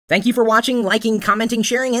Thank you for watching, liking, commenting,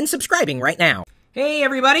 sharing, and subscribing right now. Hey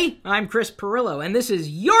everybody, I'm Chris Pirillo, and this is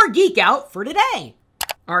your Geek Out for today.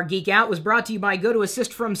 Our Geek Out was brought to you by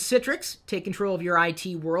GoToAssist from Citrix. Take control of your IT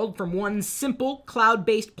world from one simple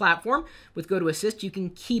cloud-based platform. With GoToAssist, you can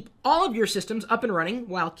keep all of your systems up and running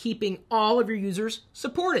while keeping all of your users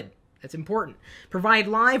supported. That's important. Provide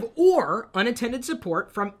live or unattended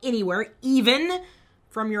support from anywhere, even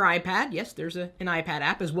from your iPad. Yes, there's an iPad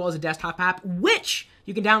app as well as a desktop app, which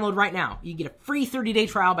you can download right now. You can get a free 30-day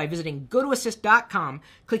trial by visiting GoToAssist.com,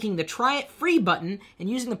 clicking the Try It Free button, and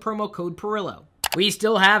using the promo code Pirillo. We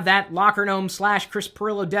still have that LockerGnome/Chris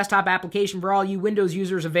Pirillo desktop application for all you Windows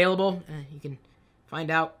users available. You can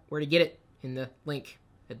find out where to get it in the link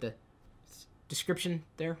at the description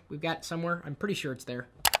there. We've got it somewhere. I'm pretty sure it's there.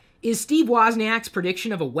 Is Steve Wozniak's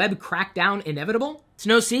prediction of a web crackdown inevitable? It's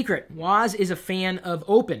no secret. Woz is a fan of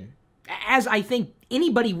open, as I think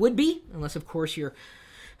anybody would be, unless, of course, you're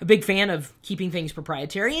a big fan of keeping things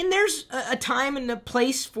proprietary. And there's a time and a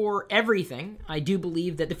place for everything. I do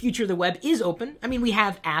believe that the future of the web is open. I mean, we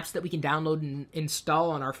have apps that we can download and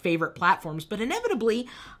install on our favorite platforms, but inevitably,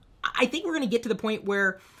 I think we're going to get to the point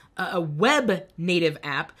where a web-native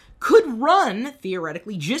app could run,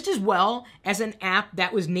 theoretically, just as well as an app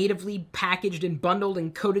that was natively packaged and bundled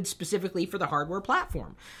and coded specifically for the hardware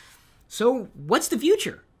platform. So, what's the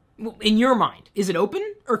future? In your mind, is it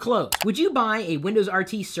open or closed? Would you buy a Windows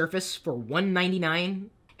RT Surface for $199?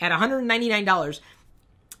 At $199,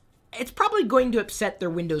 it's probably going to upset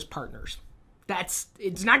their Windows partners.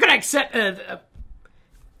 It's not going to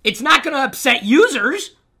it's not going to upset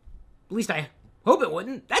users. At least I hope it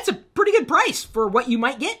wouldn't. That's a pretty good price for what you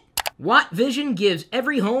might get. Wattvision gives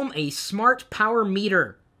every home a smart power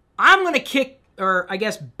meter. I'm going to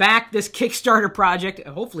back this Kickstarter project,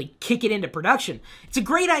 hopefully kick it into production. It's a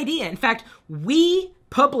great idea. In fact, we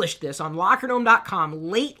published this on LockerGnome.com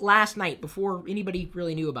late last night before anybody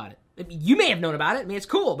really knew about it. I mean, you may have known about it. I mean, it's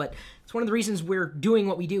cool, but it's one of the reasons we're doing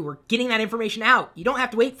what we do. We're getting that information out. You don't have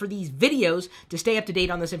to wait for these videos to stay up to date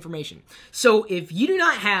on this information. So if you do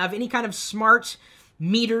not have any kind of smart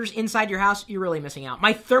meters inside your house, you're really missing out.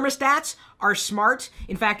 My thermostats are smart.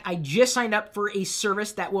 In fact, I just signed up for a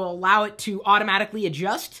service that will allow it to automatically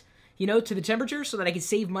adjust, to the temperature so that I can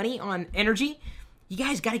save money on energy. You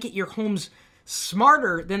guys got to get your homes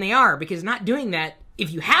smarter than they are, because not doing that,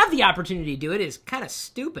 if you have the opportunity to do it, is kind of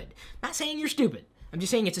stupid. I'm not saying you're stupid. I'm just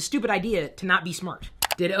saying it's a stupid idea to not be smart.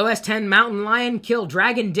 Did OS X Mountain Lion kill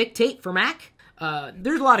Dragon Dictate for Mac?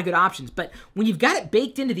 There's a lot of good options, but when you've got it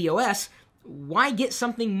baked into the OS, why get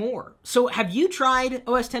something more? So have you tried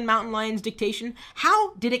OS X Mountain Lion's dictation?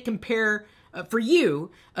 How did it compare for you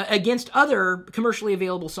against other commercially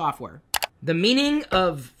available software? The meaning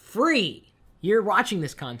of free. You're watching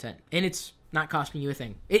this content, and it's not costing you a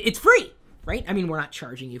thing. It's free, right? I mean, we're not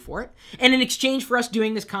charging you for it. And in exchange for us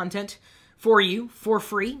doing this content for you for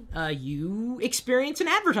free, you experience an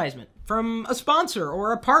advertisement from a sponsor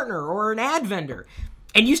or a partner or an ad vendor.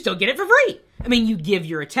 And you still get it for free. I mean, you give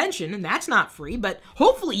your attention, and that's not free, but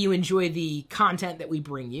hopefully you enjoy the content that we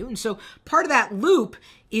bring you. And so part of that loop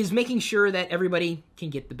is making sure that everybody can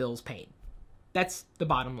get the bills paid. That's the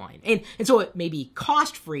bottom line. And so it may be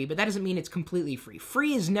cost-free, but that doesn't mean it's completely free.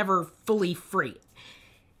 Free is never fully free.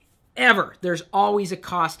 Ever. There's always a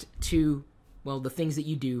cost to, well, the things that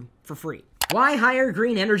you do for free. Why higher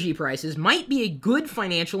green energy prices might be a good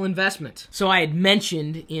financial investment. So I had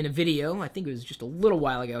mentioned in a video, I think it was just a little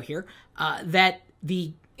while ago here, that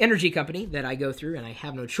the energy company that I go through, and I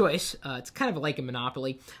have no choice, it's kind of like a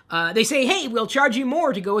monopoly, they say, hey, we'll charge you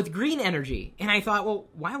more to go with green energy. And I thought, well,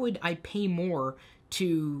 why would I pay more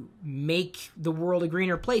to make the world a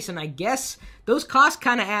greener place? And I guess those costs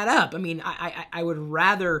kind of add up. I mean, I would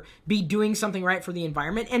rather be doing something right for the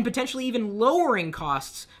environment and potentially even lowering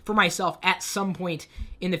costs for myself at some point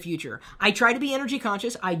in the future. I try to be energy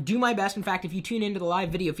conscious. I do my best. In fact, if you tune into the live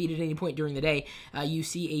video feed at any point during the day, you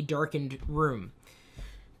see a darkened room,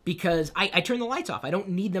 because I turn the lights off. I don't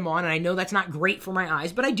need them on, and I know that's not great for my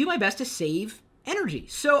eyes, but I do my best to save energy.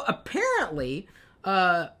 So apparently,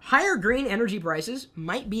 higher green energy prices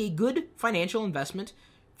might be a good financial investment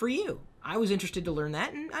for you. I was interested to learn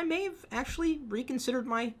that, and I may have actually reconsidered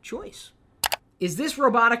my choice. Is this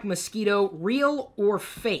robotic mosquito real or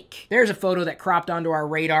fake? There's a photo that cropped onto our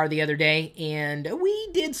radar the other day, and we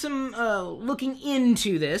did some looking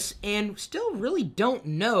into this, and still really don't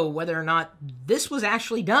know whether or not this was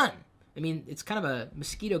actually done. I mean, it's kind of a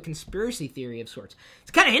mosquito conspiracy theory of sorts.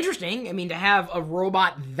 It's kind of interesting, I mean, to have a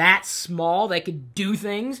robot that small that could do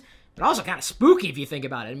things, but also kind of spooky if you think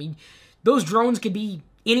about it. I mean, those drones could be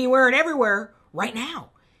anywhere and everywhere right now.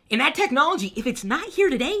 And that technology, if it's not here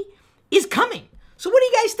today, is coming. So what do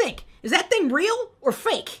you guys think? Is that thing real or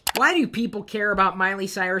fake? Why do people care about Miley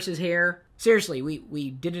Cyrus's hair? Seriously,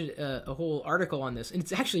 we did a whole article on this, and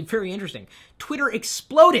it's actually very interesting. Twitter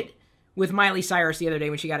exploded with Miley Cyrus the other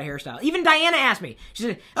day when she got a hairstyle. Even Diana asked me. She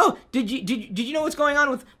said, "Oh, did you know what's going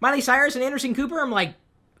on with Miley Cyrus and Anderson Cooper?" I'm like,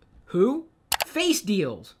 who?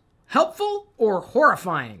 Facedeals. Helpful or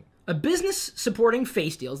horrifying? A business supporting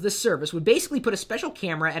Facedeals, this service, would basically put a special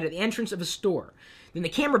camera at the entrance of a store. Then the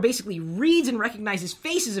camera basically reads and recognizes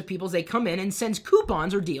faces of people as they come in and sends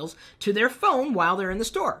coupons or deals to their phone while they're in the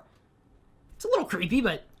store. It's a little creepy,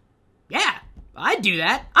 but yeah, I'd do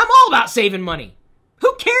that. I'm all about saving money.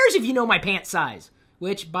 Who cares if you know my pant size?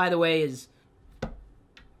 Which, by the way, is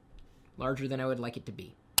larger than I would like it to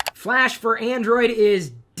be. Flash for Android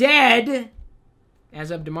is dead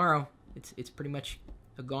as of tomorrow. It's pretty much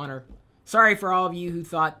a goner. Sorry for all of you who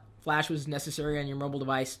thought Flash was necessary on your mobile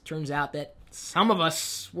device. Turns out that some of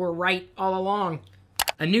us were right all along.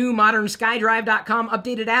 A new modern SkyDrive.com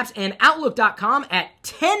updated apps and Outlook.com at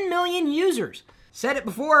 10 million users. Said it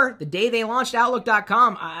before, the day they launched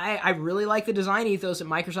Outlook.com, I really like the design ethos that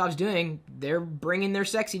Microsoft's doing. They're bringing their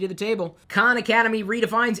sexy to the table. Khan Academy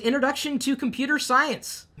redefines Introduction to Computer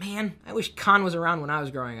Science. Man, I wish Khan was around when I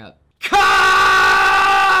was growing up. Khan!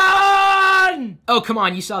 Oh, come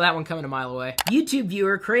on, you saw that one coming a mile away. YouTube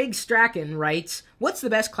viewer Craig Strachan writes, "What's the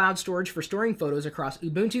best cloud storage for storing photos across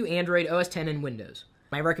Ubuntu, Android, OS X, and Windows?"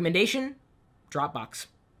 My recommendation? Dropbox.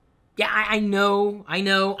 Yeah, I know,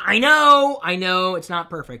 it's not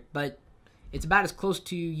perfect, but it's about as close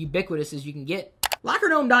to ubiquitous as you can get.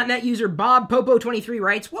 LockerDome.net user Bob Popo23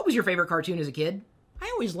 writes, "What was your favorite cartoon as a kid?" I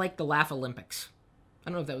always liked the Laugh Olympics. I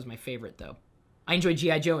don't know if that was my favorite, though. I enjoyed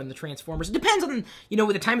G.I. Joe and the Transformers. It depends on,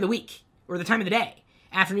 with the time of the week, or the time of the day.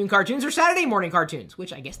 Afternoon cartoons or Saturday morning cartoons,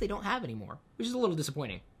 which I guess they don't have anymore, which is a little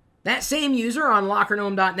disappointing. That same user on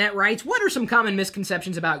LockerDome.net writes, "What are some common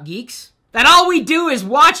misconceptions about geeks? That all we do is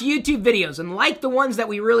watch YouTube videos and like the ones that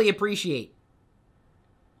we really appreciate."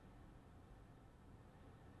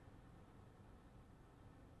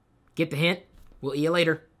 Get the hint? We'll eat you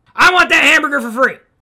later. I want that hamburger for free!